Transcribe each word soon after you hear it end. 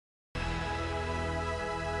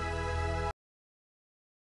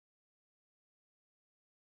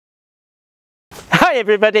Hi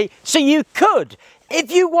everybody! So you could,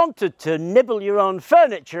 if you wanted to, nibble your own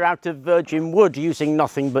furniture out of virgin wood using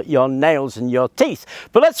nothing but your nails and your teeth.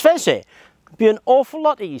 But let's face it, it'd be an awful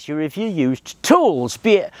lot easier if you used tools,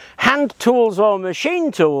 be it hand tools or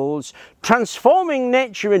machine tools. Transforming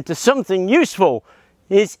nature into something useful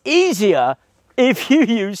is easier if you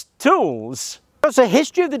use tools. Because the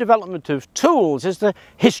history of the development of tools is the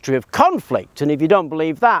history of conflict, and if you don't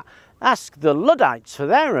believe that, ask the Luddites for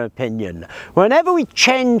their opinion. Whenever we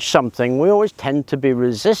change something, we always tend to be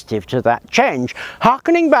resistive to that change,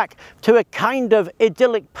 harkening back to a kind of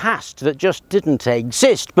idyllic past that just didn't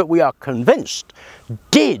exist, but we are convinced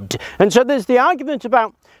did. And so there's the argument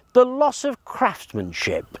about the loss of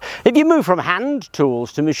craftsmanship. If you move from hand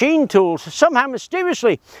tools to machine tools, somehow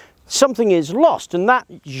mysteriously something is lost, and that's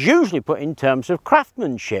usually put in terms of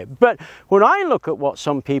craftsmanship. But when I look at what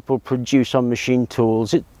some people produce on machine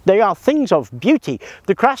tools, they are things of beauty.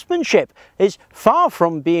 The craftsmanship is far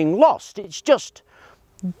from being lost, it's just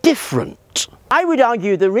different. I would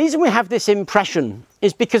argue the reason we have this impression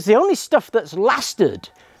is because the only stuff that's lasted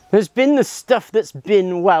has been the stuff that's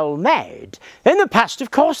been well made. In the past,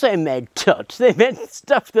 of course, they made tut. They made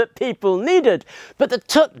stuff that people needed, but the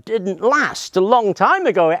tut didn't last. A long time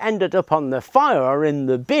ago, it ended up on the fire or in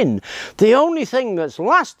the bin. The only thing that's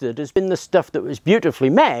lasted has been the stuff that was beautifully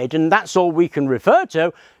made, and that's all we can refer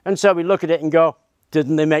to. And so we look at it and go,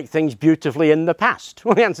 didn't they make things beautifully in the past?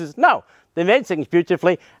 Well, the answer is no. They made things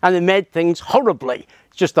beautifully, and they made things horribly.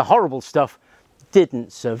 It's just the horrible stuff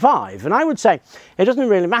didn't survive. And I would say it doesn't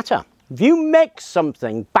really matter. If you make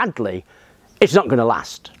something badly, it's not going to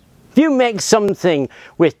last. If you make something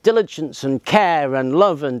with diligence and care and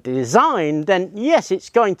love and design, then yes, it's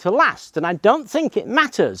going to last. And I don't think it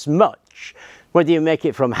matters much whether you make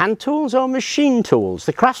it from hand tools or machine tools.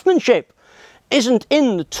 The craftsmanship isn't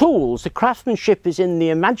in the tools, the craftsmanship is in the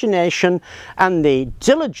imagination and the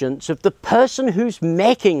diligence of the person who's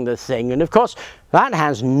making the thing. And of course, that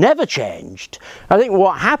has never changed. I think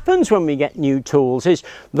what happens when we get new tools is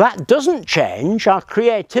that doesn't change, our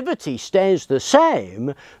creativity stays the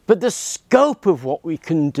same, but the scope of what we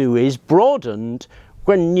can do is broadened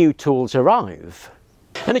when new tools arrive.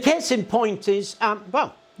 And a case in point is,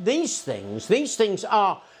 well, these things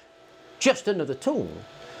are just another tool.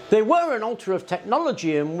 They were an altar of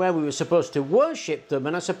technology and where we were supposed to worship them,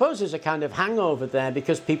 and I suppose there's a kind of hangover there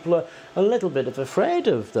because people are a little bit afraid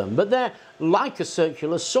of them. But they're like a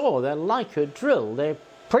circular saw, they're like a drill, they're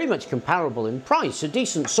pretty much comparable in price. A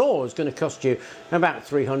decent saw is going to cost you about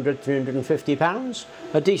 £350.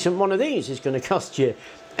 A decent one of these is going to cost you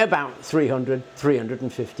about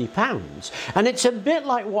 £350. And it's a bit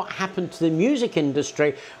like what happened to the music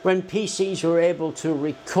industry when PCs were able to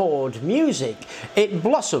record music. It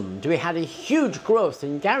blossomed. We had a huge growth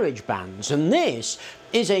in garage bands, and this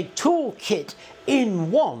is a toolkit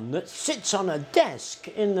in one that sits on a desk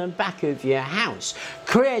in the back of your house.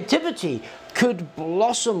 Creativity could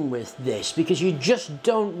blossom with this because you just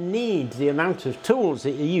don't need the amount of tools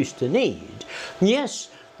that you used to need. Yes,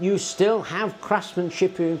 you still have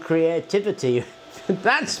craftsmanship and creativity.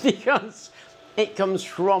 That's because it comes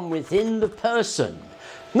from within the person,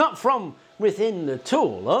 not from within the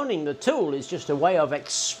tool. Owning the tool is just a way of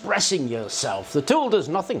expressing yourself. The tool does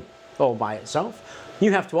nothing all by itself.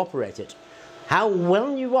 You have to operate it. How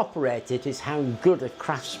well you operate it is how good a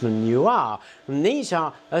craftsman you are. And these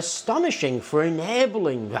are astonishing for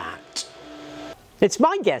enabling that. It's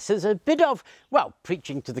my guess there's a bit of, well,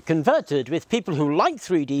 preaching to the converted, with people who like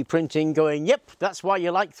 3D printing going, yep, that's why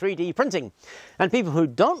you like 3D printing. And people who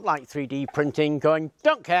don't like 3D printing going,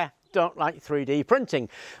 don't care, don't like 3D printing.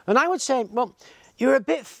 And I would say, well, you're a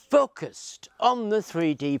bit focused on the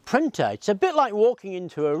 3D printer. It's a bit like walking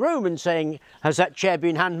into a room and saying, has that chair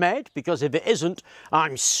been handmade? Because if it isn't,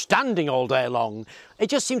 I'm standing all day long.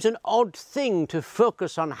 It just seems an odd thing to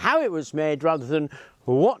focus on how it was made rather than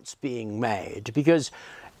what's being made, because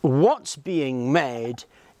what's being made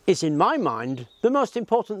is, in my mind, the most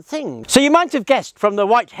important thing. So you might have guessed from the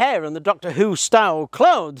white hair and the Doctor Who style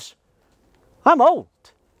clothes, I'm old.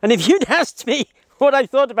 And if you'd asked me what I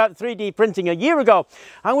thought about 3D printing a year ago,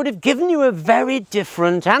 I would have given you a very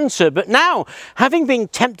different answer. But now, having been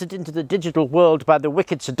tempted into the digital world by the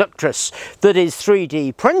wicked seductress that is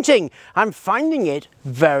 3D printing, I'm finding it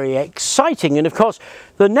very exciting. And of course,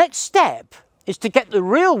 the next step is to get the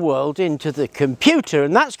real world into the computer,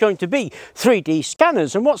 and that's going to be 3D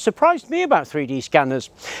scanners. And what surprised me about 3D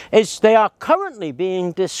scanners is they are currently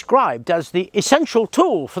being described as the essential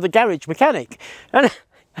tool for the garage mechanic. And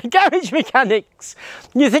garage mechanics.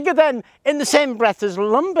 You think of them in the same breath as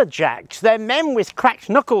lumberjacks. They're men with cracked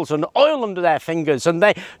knuckles and oil under their fingers, and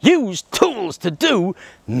they use tools to do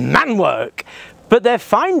man work. But they're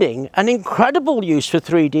finding an incredible use for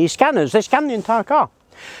 3D scanners. They scan the entire car.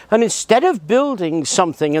 And instead of building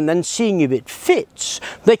something and then seeing if it fits,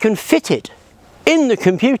 they can fit it in the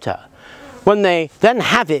computer. When they then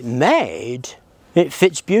have it made, it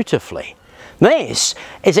fits beautifully. This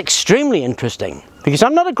is extremely interesting because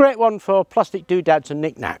I'm not a great one for plastic doodads and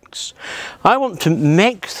knickknacks. I want to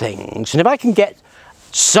make things, and if I can get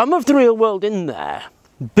some of the real world in there,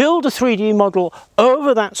 build a 3D model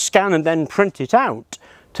over that scan and then print it out,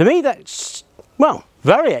 to me that's, well,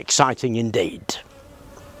 very exciting indeed.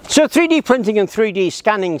 So 3D printing and 3D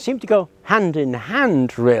scanning seem to go hand in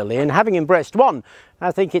hand really, and having embraced one,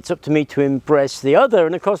 I think it's up to me to embrace the other,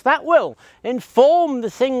 and of course that will inform the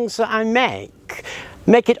things that I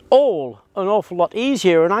make it all an awful lot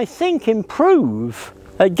easier, and I think improve,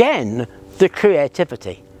 again, the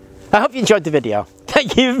creativity. I hope you enjoyed the video.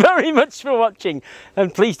 Thank you very much for watching,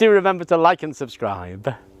 and please do remember to like and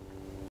subscribe.